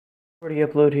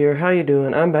Upload here. How you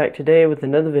doing? I'm back today with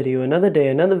another video, another day,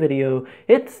 another video.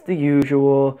 It's the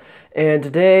usual, and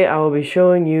today I will be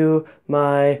showing you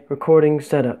my recording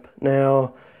setup.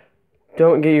 Now,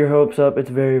 don't get your hopes up.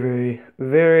 It's very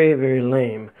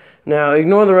lame. Now,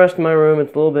 ignore the rest of my room.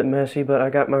 It's a little bit messy, but I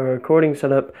got my recording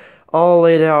setup all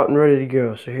laid out and ready to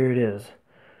go. So here it is.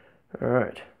 All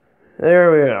right,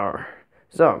 there we are.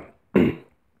 So, it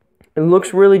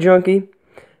looks really junky.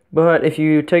 But if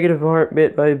you take it apart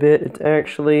bit by bit, it's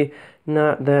actually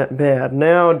not that bad.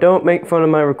 Now, don't make fun of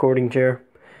my recording chair.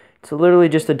 It's literally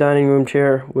just a dining room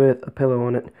chair with a pillow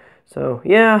on it. So,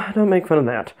 yeah, don't make fun of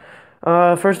that.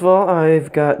 First of all,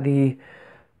 I've got the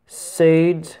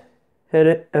Sades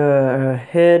headset.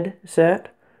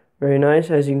 Very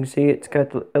nice. As you can see, it's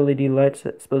got the LED lights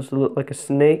that's supposed to look like a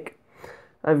snake.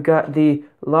 I've got the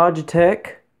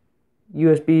Logitech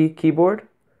USB keyboard.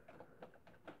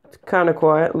 It's kind of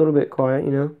quiet, a little bit quiet,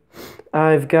 you know.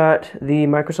 I've got the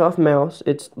Microsoft mouse.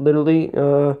 It's literally,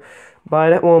 buy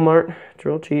it at Walmart. It's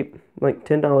real cheap, like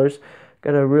 $10.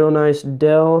 Got a real nice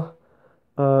Dell,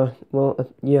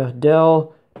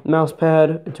 Dell mouse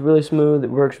pad. It's really smooth. It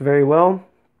works very well.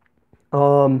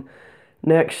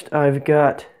 Next, I've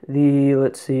got the,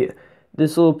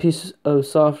 this little piece of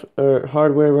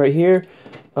hardware right here.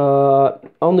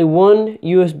 Only one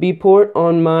USB port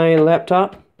on my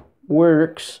laptop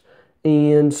works,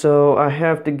 and so I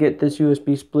have to get this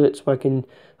USB split so I can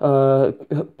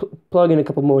plug in a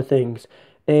couple more things.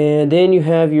 And then you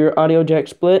have your audio jack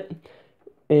split,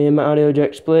 and my audio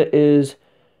jack split is,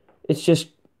 it's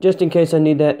just in case I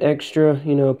need that extra,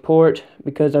 port,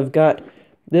 because I've got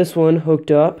this one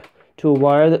hooked up to a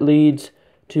wire that leads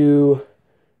to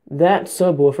that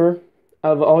subwoofer.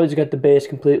 I've always got the bass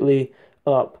completely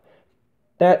up.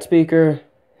 That speaker,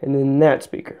 and then that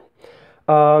speaker.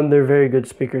 They're very good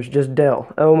speakers, just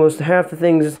Dell. Almost half the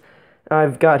things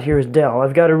I've got here is Dell.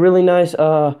 I've got a really nice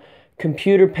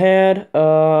computer pad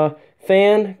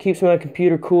fan. Keeps my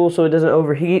computer cool so it doesn't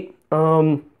overheat.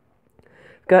 Got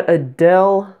a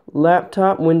Dell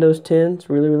laptop, Windows 10. It's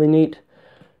really neat.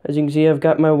 As you can see, I've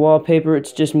got my wallpaper.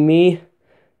 It's just me,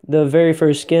 the very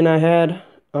first skin I had.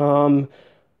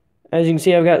 As you can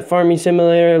see, I've got Farming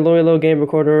Simulator, Loyalo Game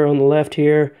Recorder on the left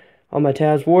here. On my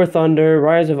tabs, War Thunder,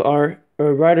 Riders of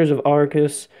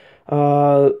Arcus,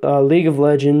 League of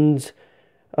Legends.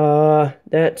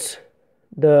 That's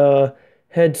the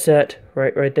headset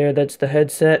right there. That's the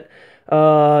headset.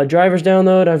 Drivers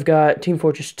download. I've got Team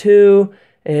Fortress 2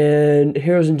 and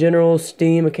Heroes in General,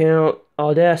 Steam account,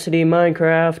 Audacity,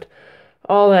 Minecraft,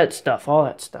 all that stuff.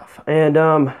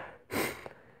 And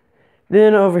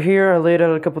then over here, I laid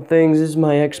out a couple things. This is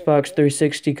my Xbox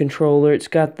 360 controller. It's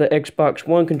got the Xbox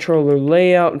One controller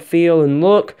layout and feel and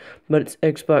look, but it's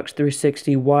Xbox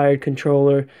 360 wired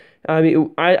controller. I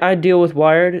mean, I deal with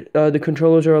wired. The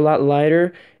controllers are a lot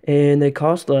lighter, and they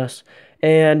cost less.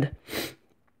 And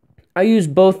I use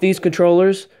both these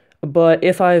controllers, but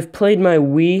if I've played my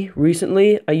Wii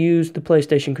recently, I use the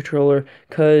PlayStation controller,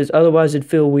 because otherwise it'd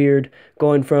feel weird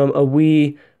going from a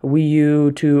Wii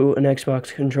U to an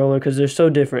Xbox controller, because they're so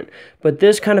different. But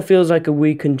this kind of feels like a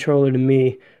Wii controller to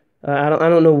me. I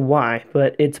don't know why,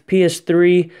 but it's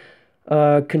PS3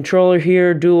 controller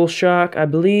here, DualShock. I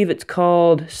believe it's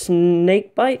called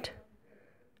Snakebite.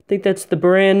 I think that's the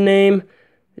brand name.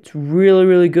 It's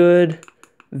really good.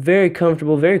 Very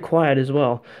comfortable, very quiet as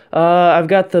well. I've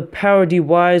got the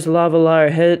PowerDWise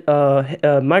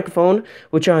Lavalier microphone,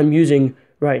 which I'm using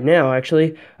right now,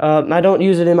 actually. I don't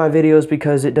use it in my videos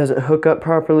because it doesn't hook up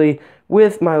properly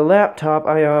with my laptop.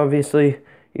 I obviously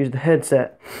use the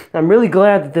headset. I'm really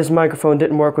glad that this microphone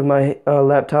didn't work with my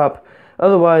laptop.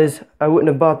 Otherwise, I wouldn't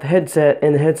have bought the headset,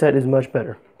 and the headset is much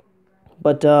better.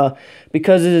 But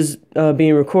because it is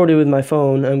being recorded with my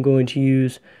phone, I'm going to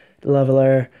use the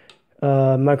Lavalier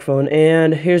microphone.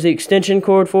 And here's the extension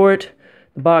cord for it.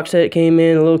 The box set came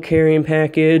in, a little carrying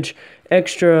package,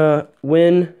 extra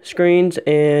wind screens,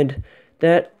 and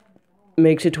that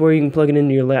makes it to where you can plug it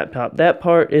into your laptop. That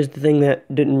part is the thing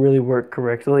that didn't really work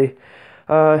correctly.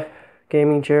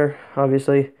 Gaming chair,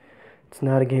 obviously. It's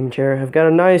not a gaming chair. I've got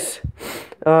a nice,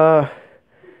 a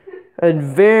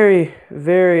very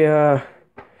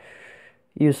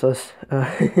useless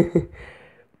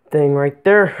thing right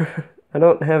there. I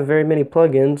don't have very many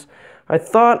plugins. I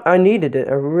thought I needed it.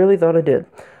 I really thought I did.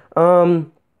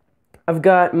 I've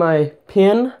got my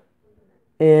pen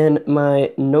and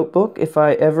my notebook. If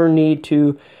I ever need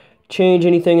to change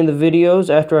anything in the videos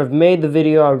after I've made the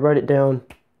video, I'll write it down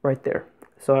right there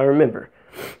so I remember.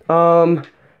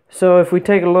 So if we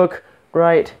take a look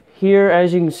right here,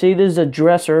 as you can see, this is a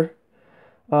dresser.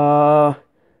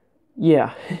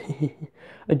 Yeah.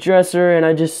 a dresser, and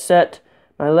I just set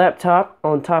my laptop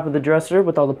on top of the dresser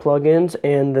with all the plugins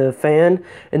and the fan.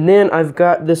 And then I've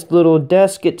got this little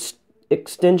desk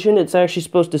extension. It's actually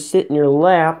supposed to sit in your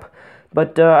lap,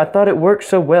 but I thought it worked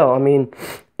so well. I mean,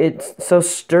 it's so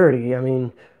sturdy. I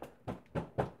mean,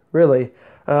 really.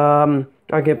 I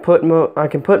can put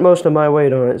most of my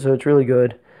weight on it, so it's really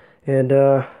good.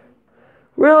 And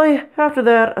really, after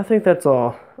that, I think that's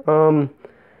all.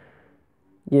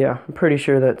 Yeah, I'm pretty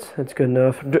sure that's good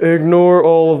enough. Ignore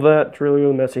all of that. It's really,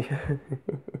 really messy.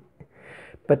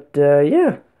 But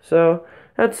yeah, so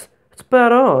that's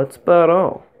about all. It's about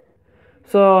all.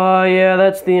 So yeah,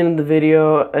 that's the end of the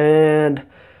video, and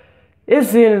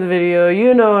it's the end of the video.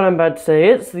 You know what I'm about to say.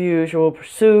 It's the usual.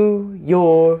 Pursue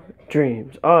your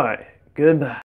dreams. Alright, goodbye.